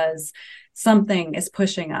 because something is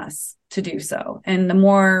pushing us to do so. And the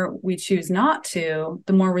more we choose not to,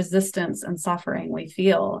 the more resistance and suffering we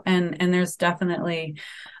feel. And there's definitely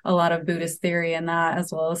a lot of Buddhist theory in that,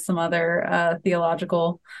 as well as some other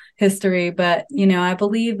theological history. But, I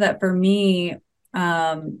believe that for me,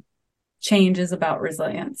 change is about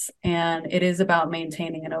resilience, and it is about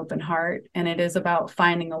maintaining an open heart, and it is about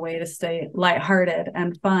finding a way to stay lighthearted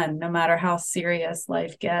and fun, no matter how serious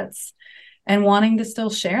life gets, and wanting to still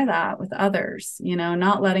share that with others,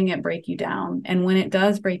 not letting it break you down. And when it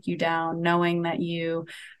does break you down, knowing that you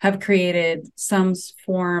have created some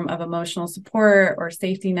form of emotional support or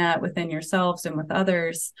safety net within yourselves and with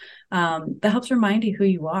others, that helps remind you who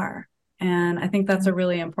you are. And I think that's a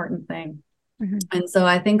really important thing. Mm-hmm. And so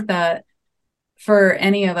I think that for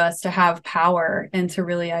any of us to have power and to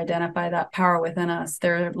really identify that power within us,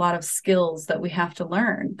 there are a lot of skills that we have to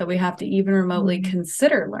learn, that we have to even remotely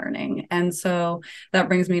consider learning. And so that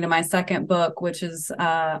brings me to my second book, which is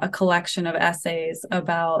a collection of essays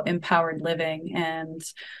about empowered living and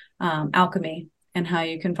alchemy, and how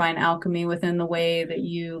you can find alchemy within the way that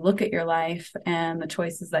you look at your life and the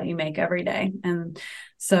choices that you make every day. And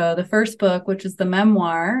so the first book, which is the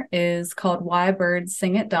memoir, is called Why Birds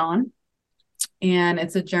Sing at Dawn. And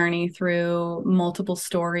it's a journey through multiple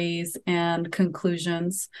stories and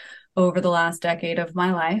conclusions over the last decade of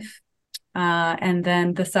my life. And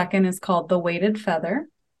then the second is called The Weighted Feather.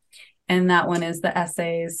 And that one is the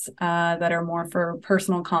essays that are more for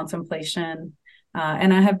personal contemplation.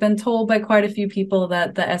 And I have been told by quite a few people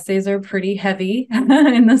that the essays are pretty heavy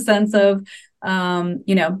in the sense of,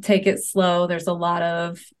 take it slow. There's a lot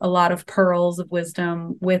of pearls of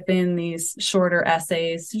wisdom within these shorter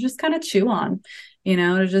essays to just kind of chew on,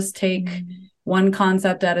 to just take one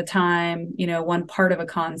concept at a time, one part of a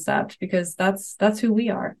concept, because that's who we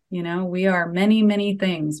are. We are many, many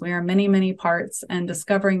things. We are many, many parts, and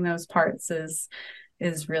discovering those parts is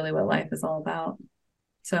really what life is all about.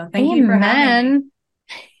 So thank you for having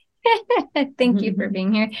me. Thank you for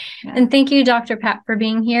being here. Yeah. And thank you, Dr. Pat, for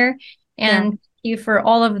being here. And you for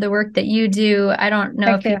all of the work that you do. I don't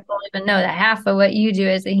know if people even know that half of what you do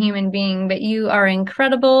as a human being, but you are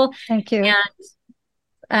incredible. Thank you.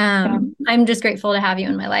 And I'm just grateful to have you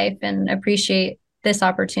in my life and appreciate this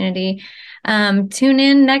opportunity. Tune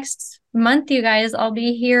in next month, you guys. I'll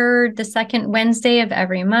be here the second Wednesday of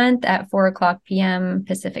every month at 4:00 p.m.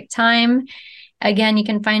 Pacific time. Again, you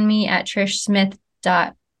can find me at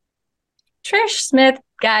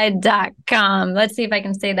trishsmithguide.com. Let's see if I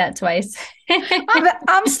can say that twice.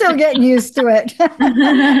 I'm still getting used to it.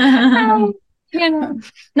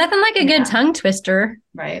 Nothing like a good tongue twister.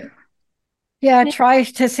 Right. Yeah, try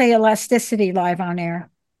to say elasticity live on air.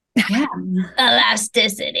 Yeah.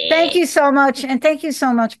 Elasticity. Thank you so much. And thank you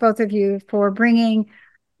so much, both of you, for bringing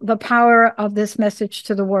the power of this message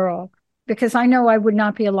to the world. Because I know I would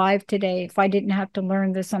not be alive today if I didn't have to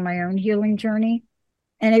learn this on my own healing journey.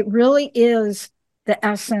 And it really is the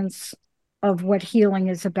essence of what healing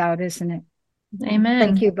is about, isn't it? Amen.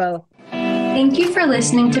 Thank you both. Thank you for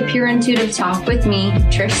listening to Pure Intuitive Talk with me,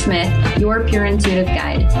 Trish Smith, your Pure Intuitive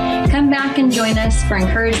Guide. Come back and join us for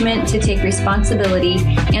encouragement to take responsibility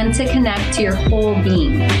and to connect to your whole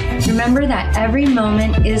being. Remember that every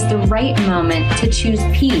moment is the right moment to choose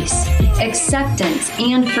peace, acceptance,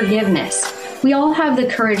 and forgiveness. We all have the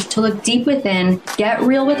courage to look deep within, get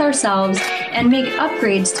real with ourselves, and make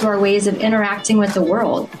upgrades to our ways of interacting with the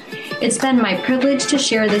world. It's been my privilege to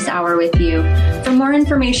share this hour with you. For more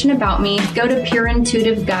information about me, go to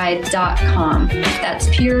pureintuitiveguide.com. That's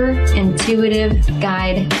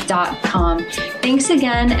pureintuitiveguide.com. Thanks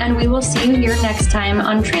again, and we will see you here next time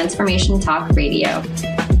on Transformation Talk Radio.